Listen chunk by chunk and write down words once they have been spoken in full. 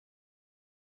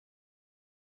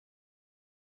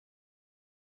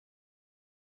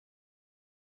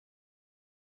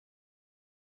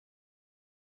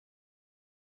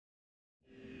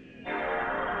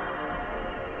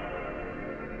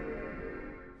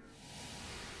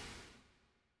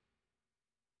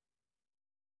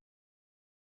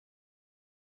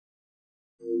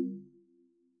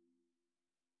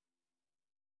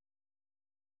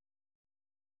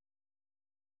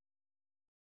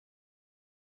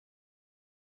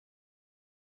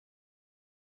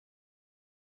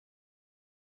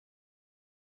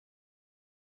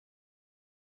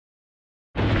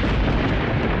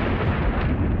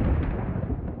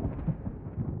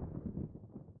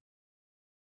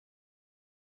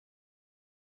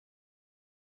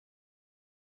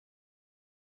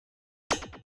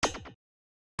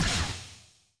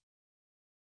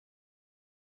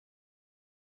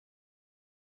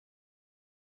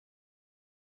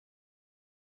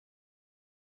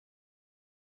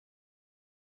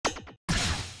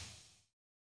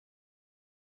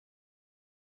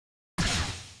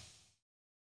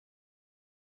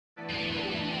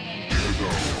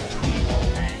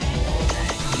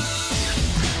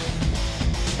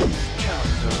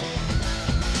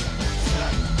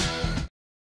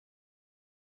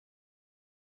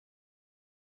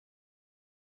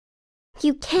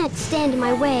You can't stand in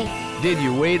my way. Did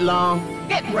you wait long?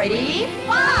 Get ready,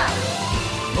 fly!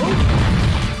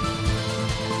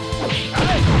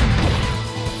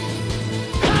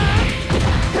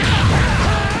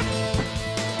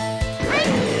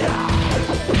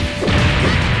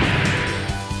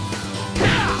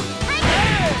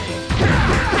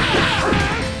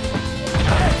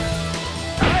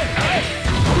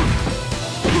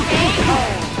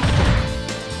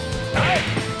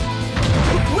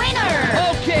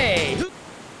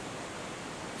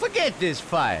 Forget this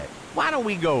fight. Why don't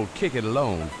we go kick it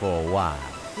alone for a while?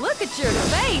 Look at your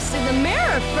face in the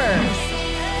mirror first.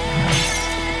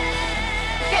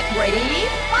 Get ready,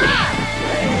 fly!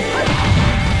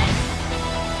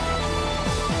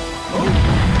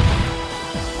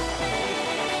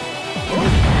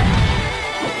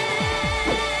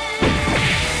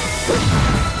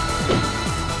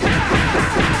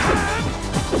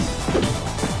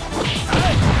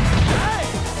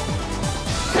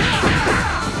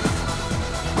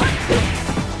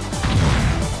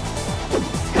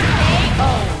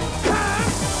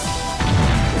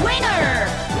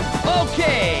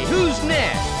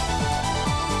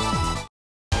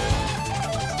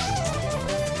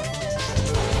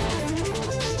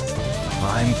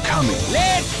 I'm coming.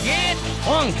 Let's get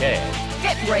funky.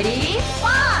 Get ready,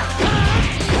 fly!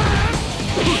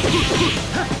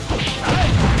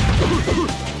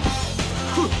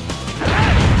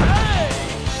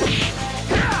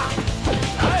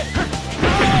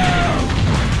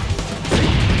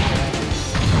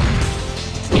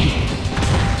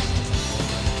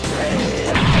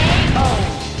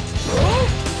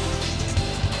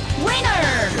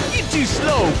 Winner! You're too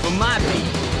slow for my beat.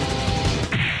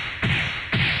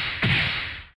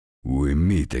 We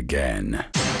meet again.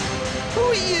 Who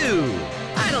are you?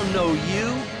 I don't know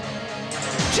you.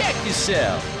 Check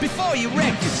yourself before you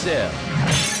wreck yourself.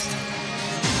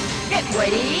 Get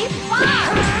ready,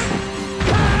 fly!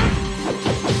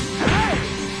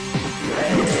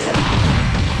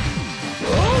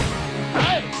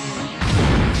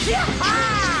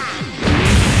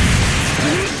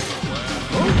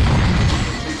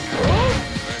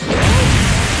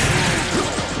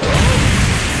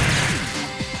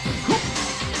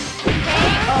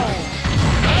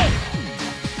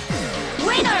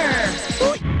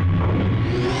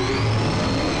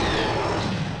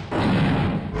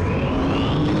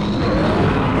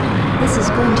 This is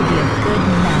going to be a good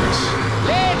match.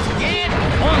 Let's get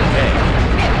funky.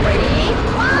 Get ready,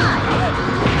 fly!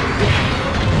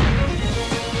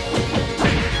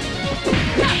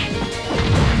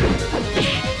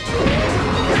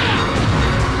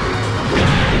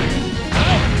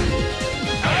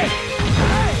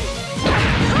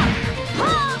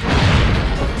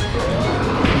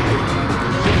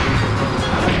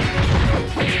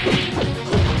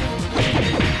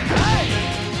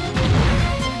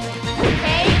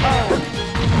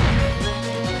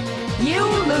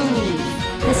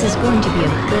 This is going to be a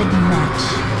good match.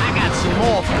 I got some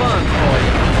more fun for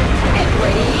you. Get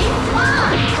ready, fly!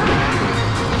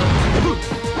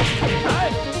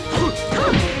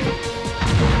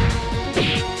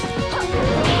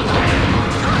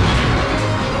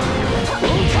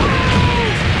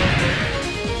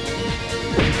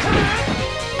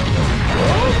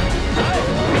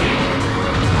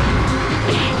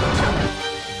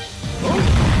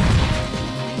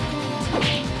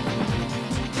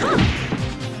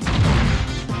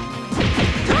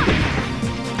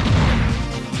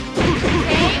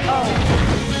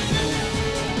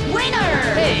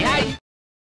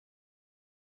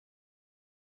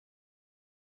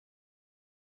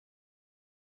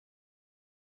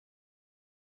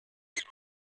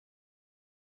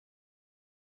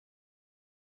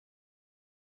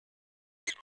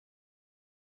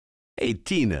 Hey,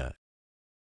 Tina.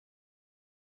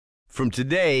 From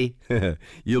today,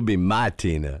 you'll be my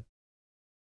Tina.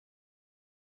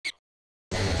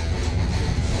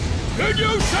 Did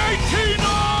you say Tina?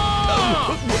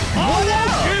 I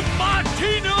won't give my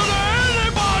Tina to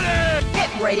anybody!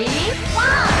 Get ready,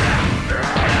 fly!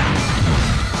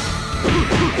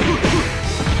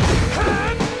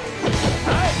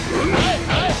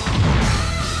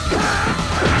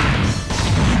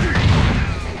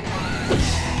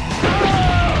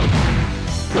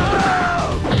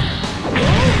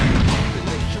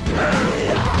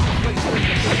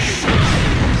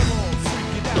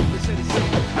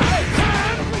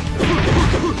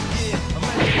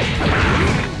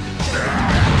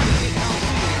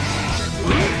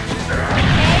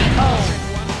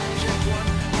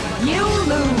 You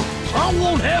lose. I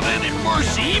won't have any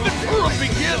mercy even for a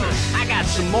beginner. I got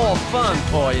some more fun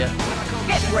for you.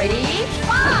 Get ready,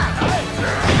 fight!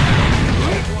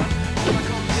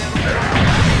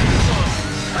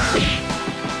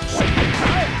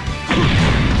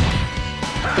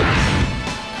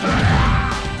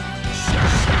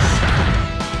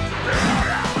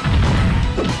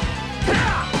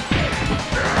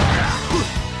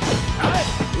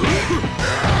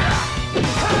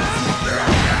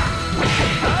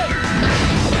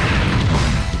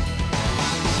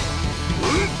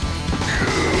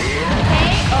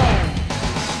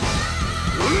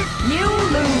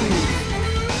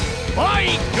 I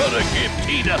ain't gonna give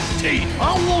Tina teeth.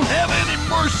 I won't have any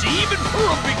mercy even for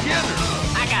a beginner.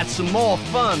 I got some more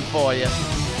fun for you.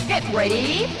 Get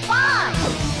ready, fight!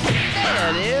 There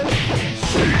it is.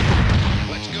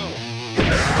 Let's go.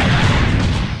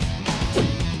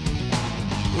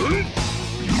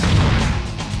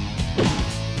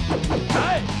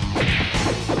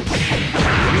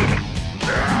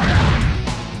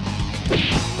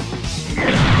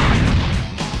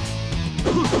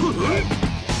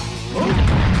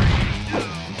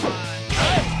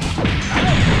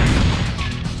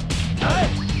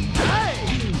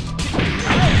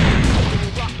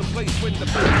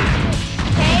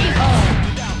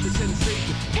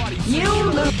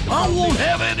 I won't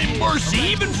have any mercy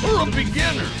even for a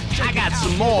beginner. I got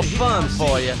some more fun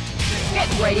for you. Get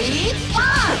ready,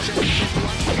 fight!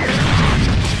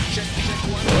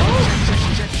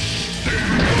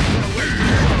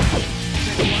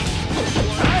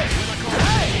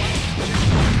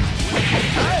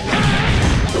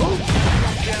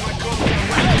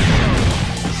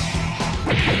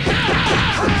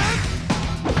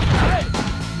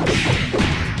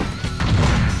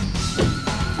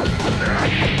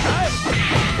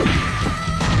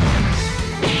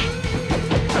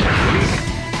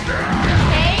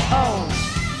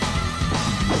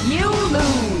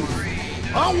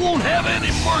 I won't have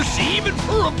any mercy even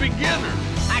for a beginner.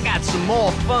 I got some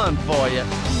more fun for you.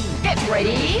 Get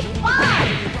ready,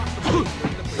 fight!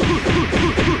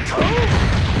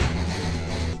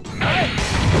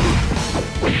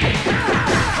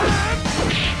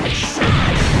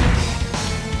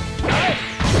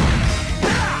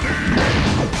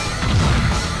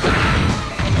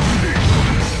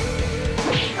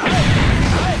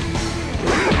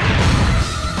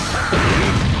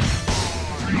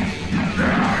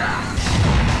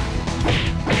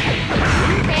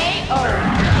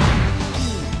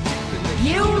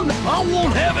 I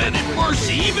won't have any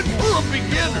mercy even for a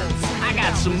beginner. I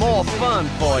got some more fun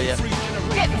for you.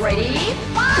 Get ready,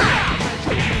 fight!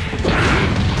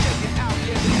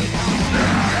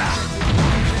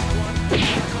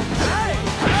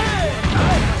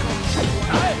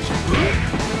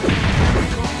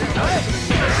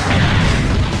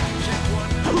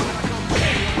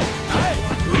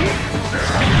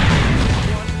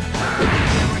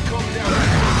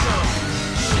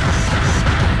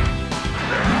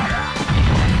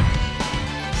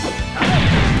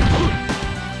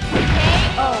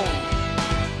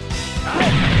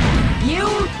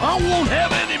 I won't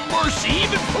have any mercy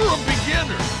even for a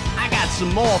beginner. I got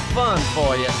some more fun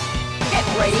for you. Get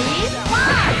ready,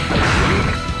 fight!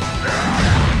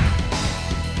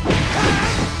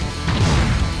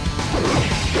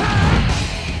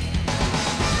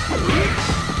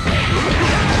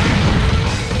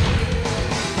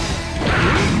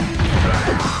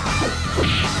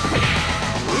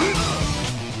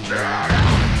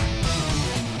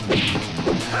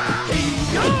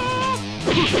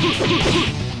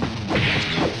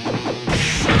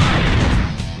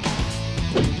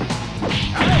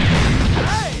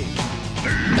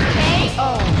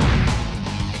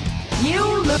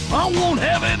 I won't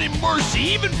have any mercy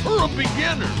even for a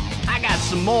beginner. I got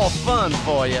some more fun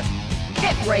for you.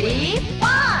 Get ready,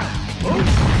 fight!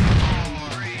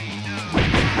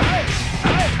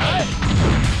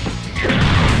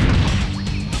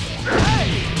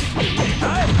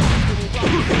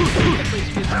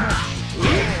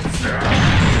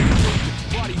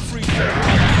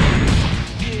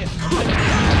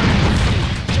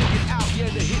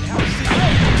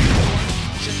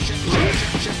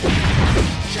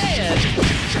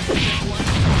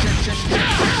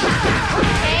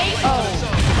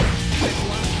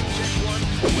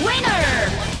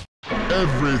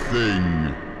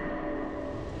 Everything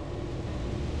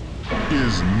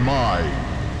is mine.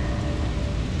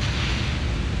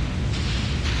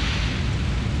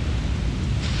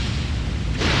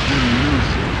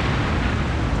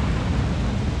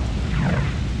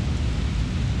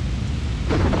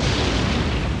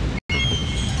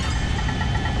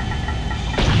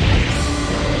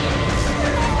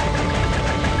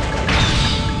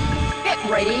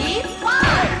 ready,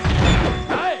 fight!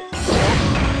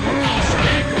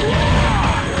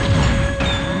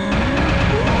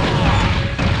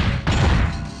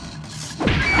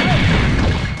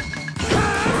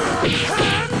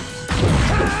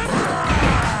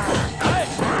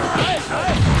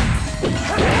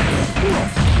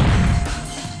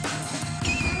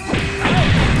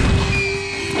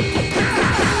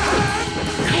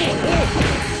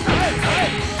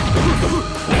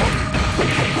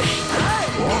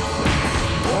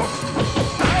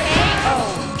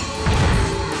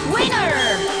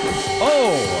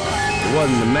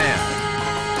 Wasn't the man.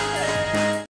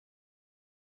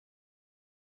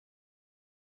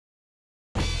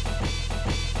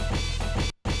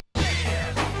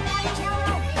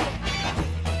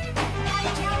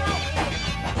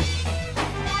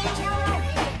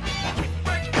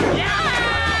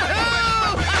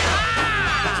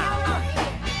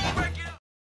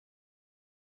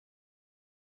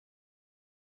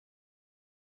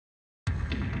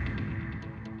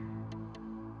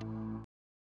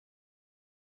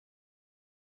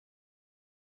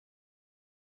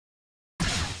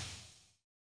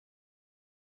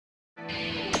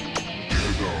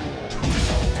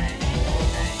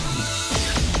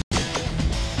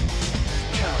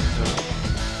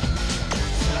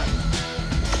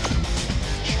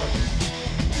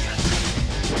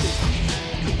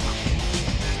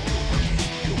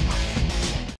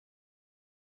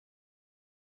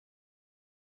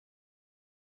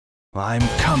 I'm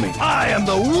coming. I am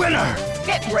the winner!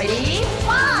 Get ready,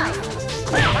 fight!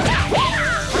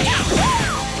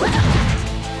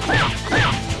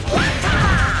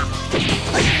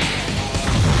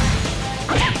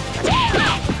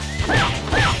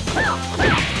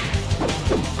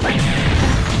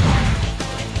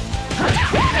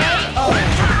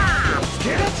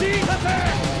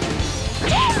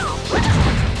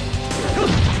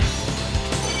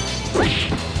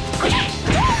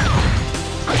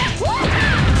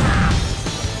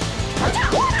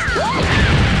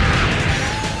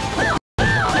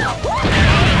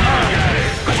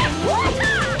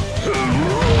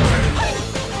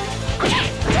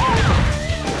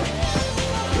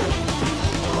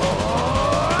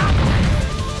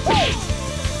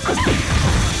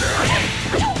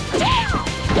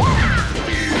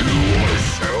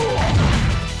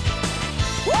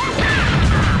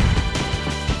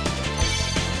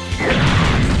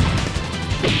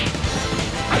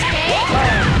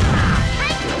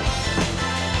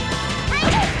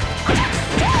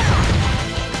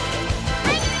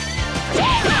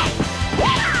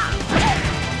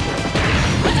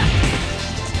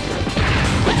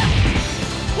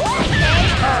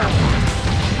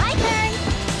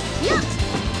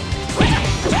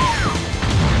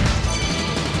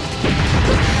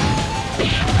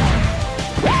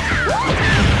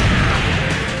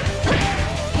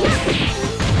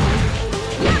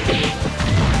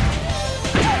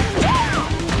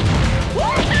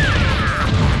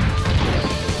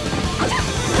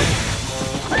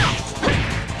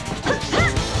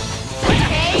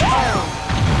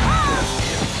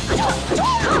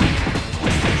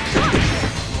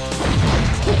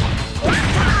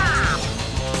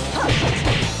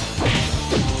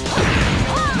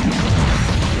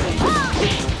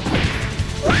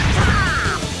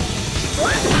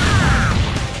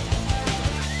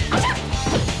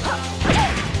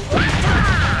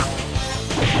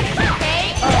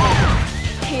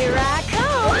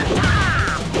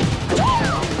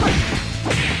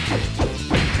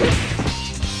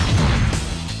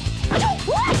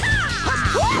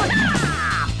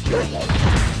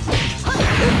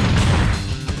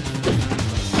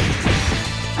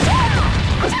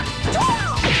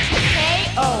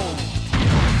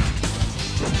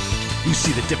 You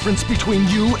see the difference between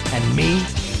you and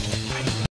me?